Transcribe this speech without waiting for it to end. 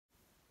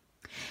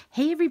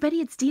Hey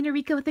everybody, it's Dina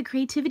Rica with the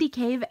Creativity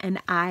Cave, and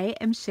I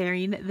am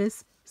sharing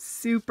this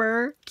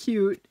super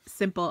cute,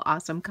 simple,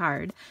 awesome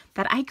card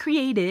that I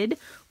created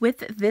with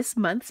this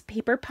month's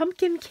Paper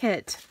Pumpkin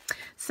Kit.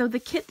 So the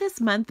kit this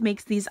month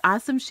makes these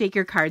awesome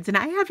shaker cards, and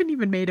I haven't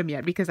even made them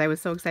yet because I was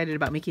so excited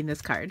about making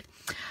this card.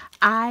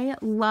 I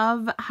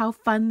love how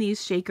fun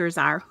these shakers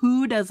are.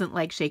 Who doesn't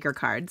like shaker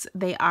cards?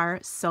 They are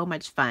so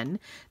much fun.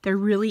 They're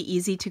really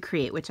easy to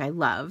create, which I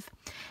love.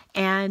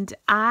 And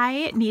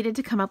I needed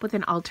to come up with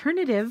an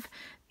alternative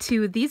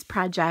to these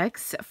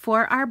projects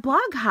for our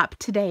blog hop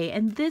today.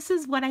 And this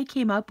is what I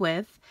came up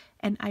with,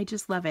 and I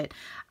just love it.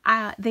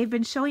 They've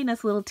been showing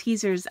us little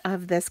teasers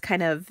of this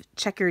kind of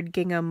checkered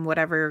gingham,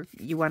 whatever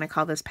you want to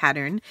call this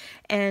pattern.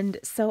 And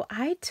so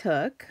I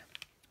took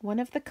one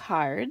of the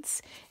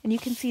cards, and you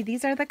can see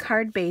these are the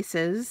card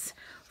bases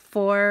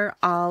for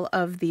all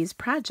of these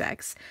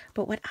projects.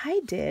 But what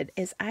I did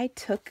is I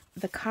took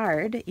the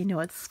card,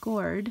 it's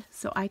scored,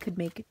 so I could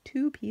make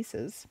two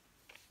pieces.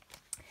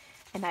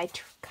 And I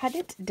cut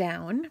it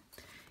down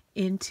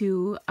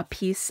into a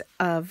piece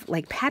of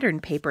like pattern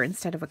paper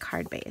instead of a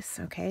card base.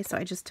 Okay, so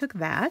I just took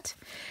that,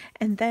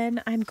 and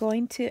then I'm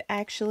going to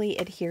actually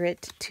adhere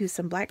it to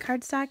some black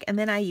cardstock, and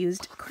then I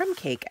used crumb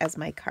cake as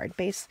my card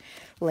base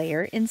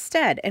layer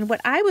instead. And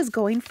what I was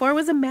going for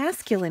was a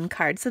masculine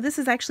card, so this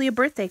is actually a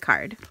birthday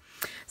card.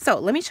 So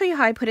let me show you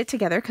how I put it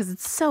together because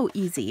it's so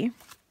easy.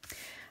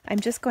 I'm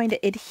just going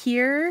to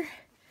adhere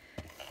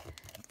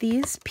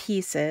these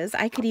pieces.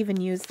 I could even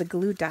use the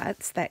glue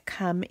dots that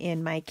come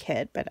in my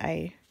kit, but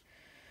I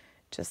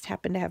just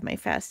happen to have my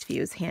fast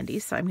fuse handy,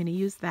 so I'm going to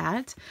use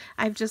that.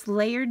 I've just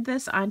layered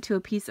this onto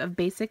a piece of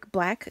basic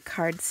black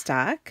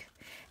cardstock,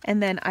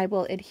 and then I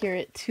will adhere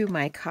it to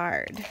my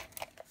card.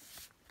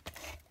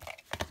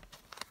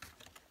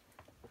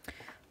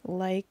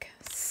 Like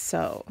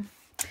so.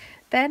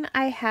 Then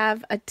I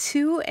have a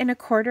 2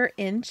 1/4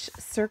 inch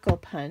circle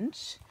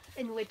punch.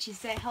 In which you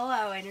say,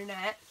 hello,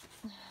 Internet.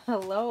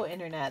 Hello,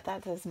 Internet.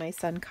 That is my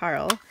son,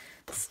 Carl,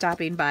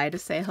 stopping by to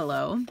say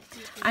hello.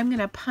 I'm going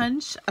to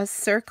punch a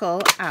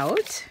circle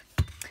out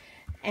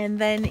and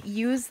then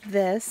use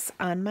this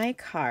on my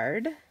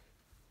card.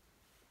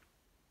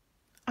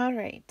 All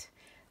right.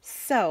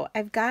 So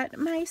I've got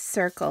my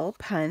circle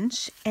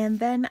punch, and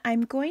then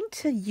I'm going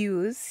to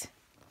use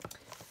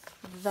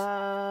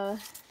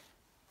the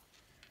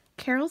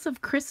Carols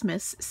of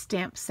Christmas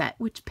stamp set,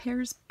 which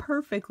pairs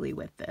perfectly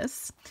with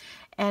this.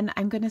 And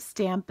I'm going to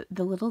stamp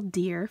the little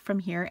deer from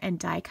here and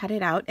die cut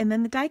it out. And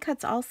then the die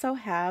cuts also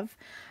have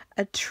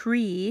a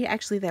tree.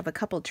 Actually, they have a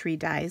couple tree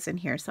dies in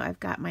here. So I've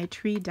got my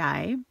tree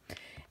die.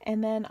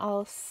 And then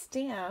I'll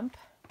stamp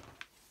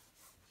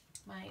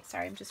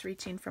sorry, I'm just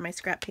reaching for my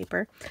scrap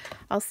paper.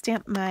 I'll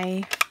stamp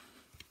my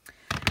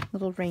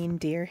little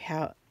reindeer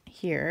out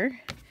here.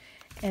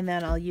 And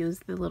then I'll use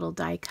the little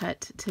die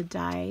cut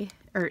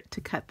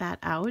to cut that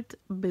out.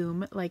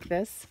 Boom, like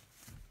this.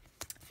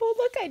 Oh,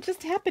 look, I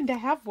just happened to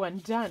have one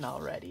done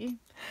already.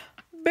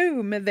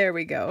 Boom, there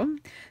we go.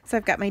 So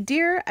I've got my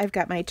deer, I've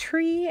got my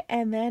tree,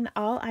 and then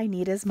all I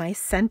need is my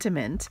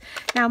sentiment.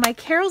 Now, my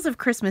Carols of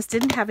Christmas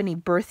didn't have any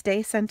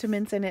birthday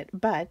sentiments in it,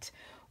 but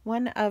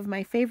one of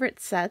my favorite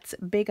sets,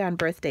 big on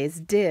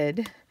birthdays,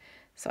 did.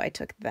 So I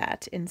took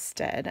that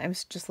instead. I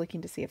was just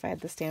looking to see if I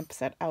had the stamp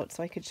set out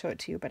so I could show it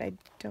to you, but I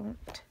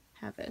don't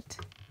have it.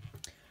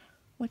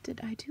 What did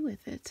I do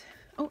with it?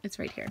 Oh, it's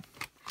right here.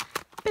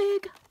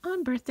 Big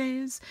on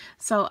birthdays.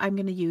 So I'm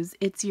going to use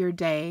It's Your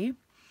Day.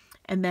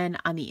 And then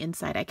on the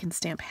inside, I can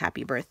stamp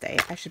Happy Birthday.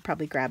 I should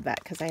probably grab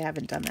that because I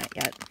haven't done that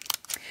yet.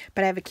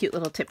 But I have a cute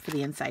little tip for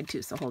the inside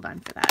too, so hold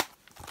on for that.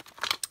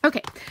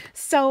 Okay,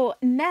 so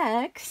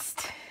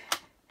next,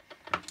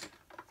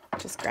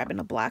 just grabbing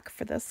a block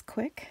for this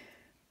quick.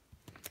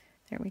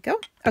 There we go.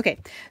 Okay,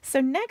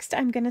 so next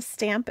I'm going to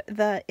stamp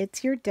the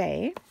It's Your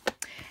Day.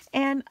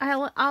 And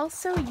I'll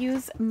also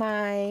use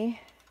my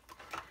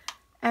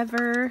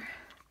ever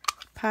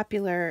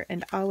popular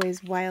and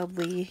always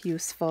wildly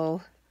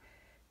useful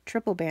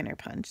triple banner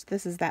punch.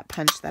 This is that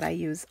punch that I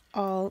use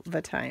all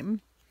the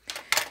time.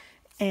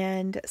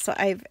 And so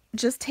I've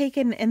just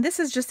taken, and this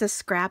is just a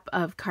scrap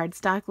of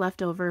cardstock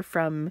left over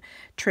from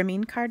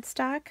trimming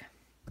cardstock.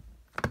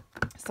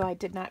 So I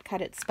did not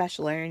cut it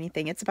special or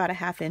anything. It's about a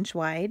 1/2 inch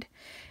wide.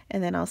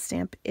 And then I'll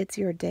stamp It's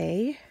Your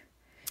Day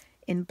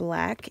in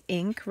black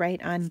ink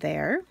right on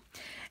there.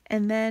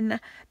 And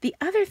then the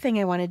other thing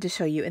I wanted to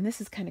show you, and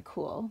this is kind of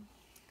cool,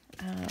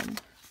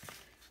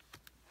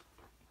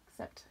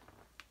 except,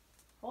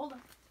 hold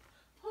on.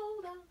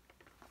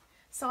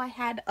 So I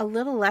had a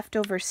little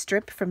leftover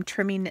strip from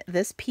trimming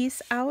this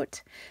piece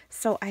out.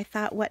 So I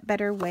thought, what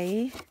better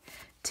way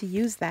to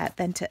use that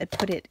than to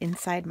put it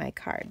inside my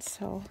card.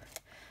 So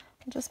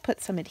I'll just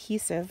put some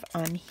adhesive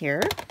on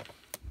here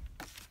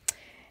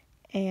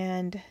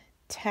and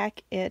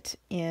tack it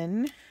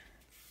in.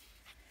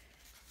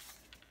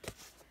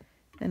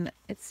 And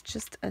it's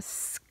just a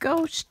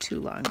skosh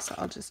too long, so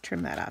I'll just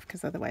trim that off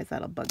because otherwise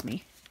that'll bug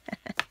me.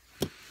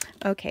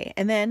 Okay,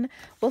 and then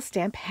we'll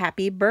stamp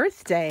Happy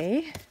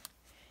Birthday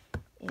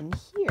in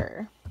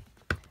here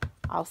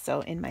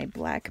also in my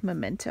black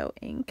Memento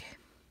ink.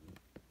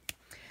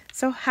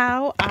 So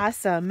how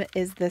awesome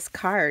is this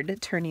card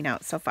turning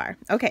out so far?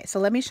 Okay, so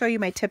let me show you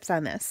my tips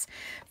on this.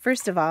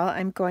 First of all,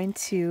 I'm going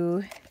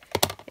to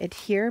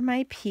adhere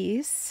my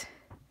piece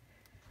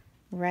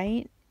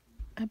right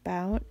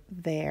about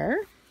there.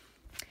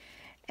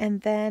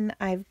 And then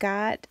I've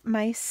got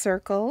my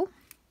circle.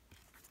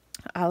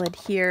 I'll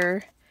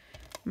adhere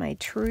my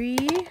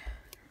tree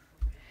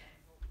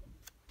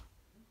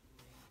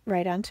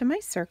right onto my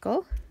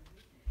circle.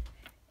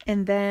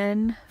 And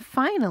then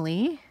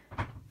finally,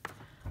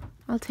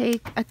 I'll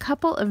take a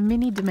couple of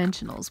mini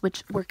dimensionals,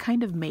 which were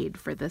kind of made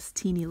for this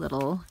teeny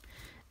little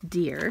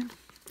deer.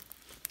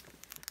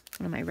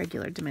 One of my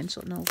regular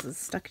dimensionals is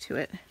stuck to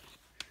it.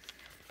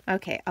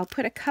 Okay, I'll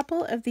put a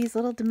couple of these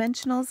little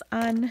dimensionals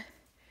on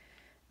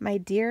my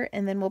deer,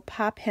 and then we'll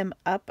pop him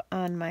up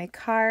on my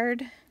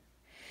card.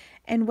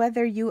 And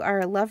whether you are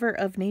a lover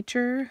of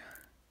nature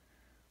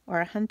or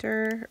a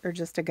hunter or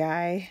just a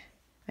guy,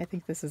 I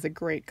think this is a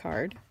great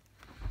card.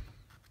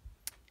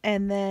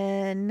 And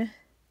then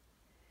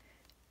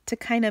to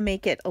kind of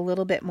make it a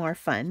little bit more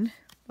fun,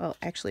 well,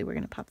 actually we're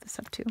going to pop this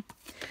up too.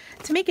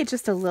 To make it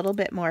just a little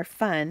bit more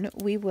fun,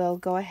 we will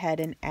go ahead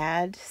and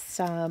add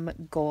some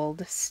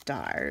gold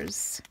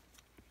stars.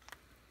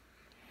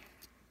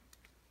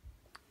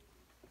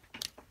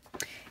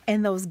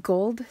 And those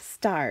gold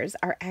stars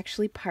are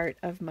actually part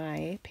of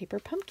my paper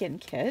pumpkin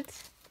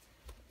kit.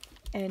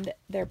 And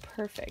they're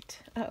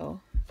perfect. Uh-oh.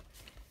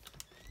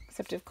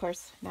 Except, of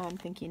course, now I'm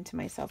thinking to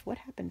myself, what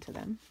happened to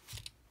them?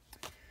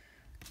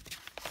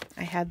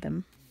 I had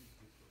them.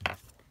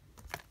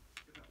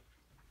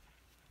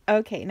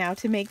 Okay, now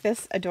to make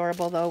this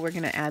adorable, though, we're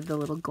going to add the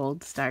little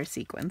gold star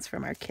sequins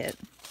from our kit.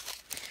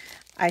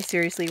 I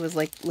seriously was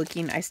like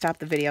looking, I stopped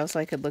the video so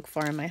I could look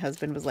for them. My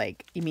husband was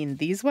like, you mean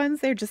these ones?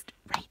 They're just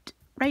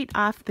right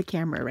off the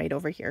camera, right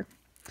over here.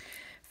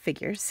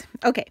 Figures.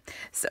 Okay,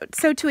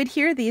 so to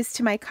adhere these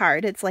to my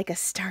card, it's like a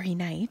starry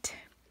night.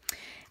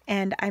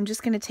 And I'm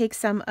just going to take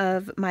some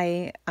of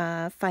my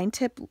fine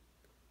tip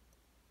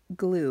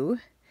glue,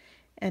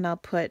 and I'll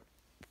put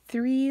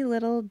 3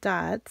 little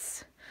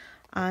dots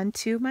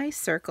onto my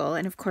circle.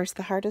 And of course,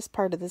 the hardest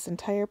part of this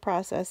entire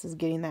process is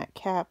getting that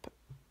cap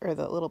or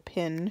the little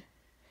pin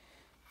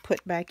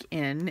put back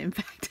in. In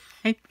fact,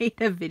 I made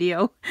a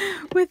video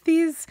with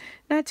these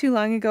not too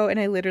long ago, and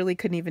I literally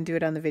couldn't even do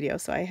it on the video,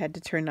 so I had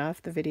to turn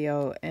off the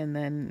video. And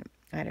then,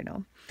 I don't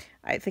know,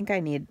 I think I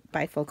need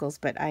bifocals,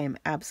 but I am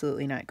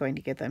absolutely not going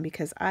to get them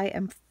because I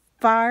am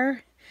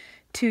far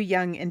too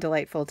young and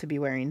delightful to be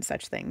wearing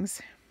such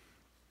things.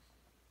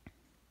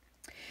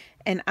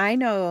 And I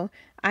know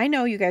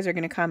you guys are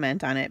going to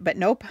comment on it, but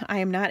nope, I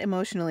am not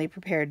emotionally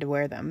prepared to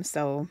wear them.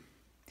 So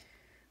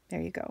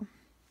there you go.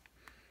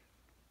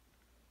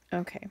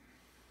 Okay.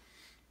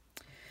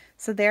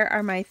 So there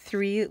are my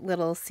 3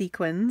 little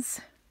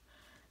sequins.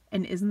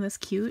 And isn't this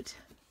cute?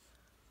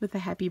 With a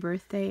happy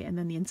birthday and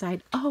then the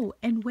inside. Oh,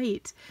 and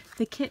wait,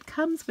 the kit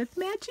comes with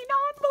matching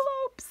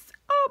envelopes.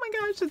 Oh my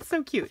gosh, it's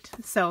so cute.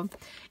 So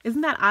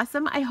isn't that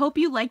awesome? I hope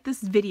you liked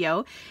this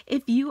video.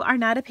 If you are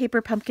not a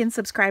Paper Pumpkin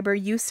subscriber,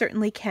 you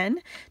certainly can.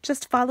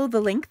 Just follow the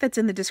link that's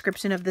in the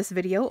description of this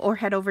video or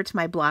head over to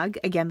my blog.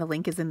 Again, the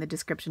link is in the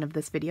description of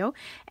this video,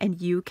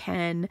 and you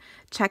can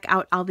check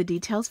out all the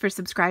details for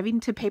subscribing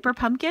to Paper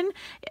Pumpkin.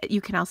 You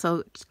can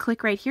also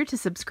click right here to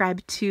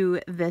subscribe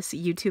to this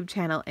YouTube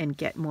channel and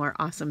get more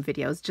awesome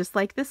videos just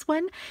like this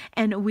one.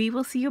 And we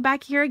will see you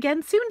back here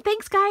again soon.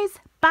 Thanks, guys.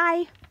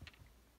 Bye.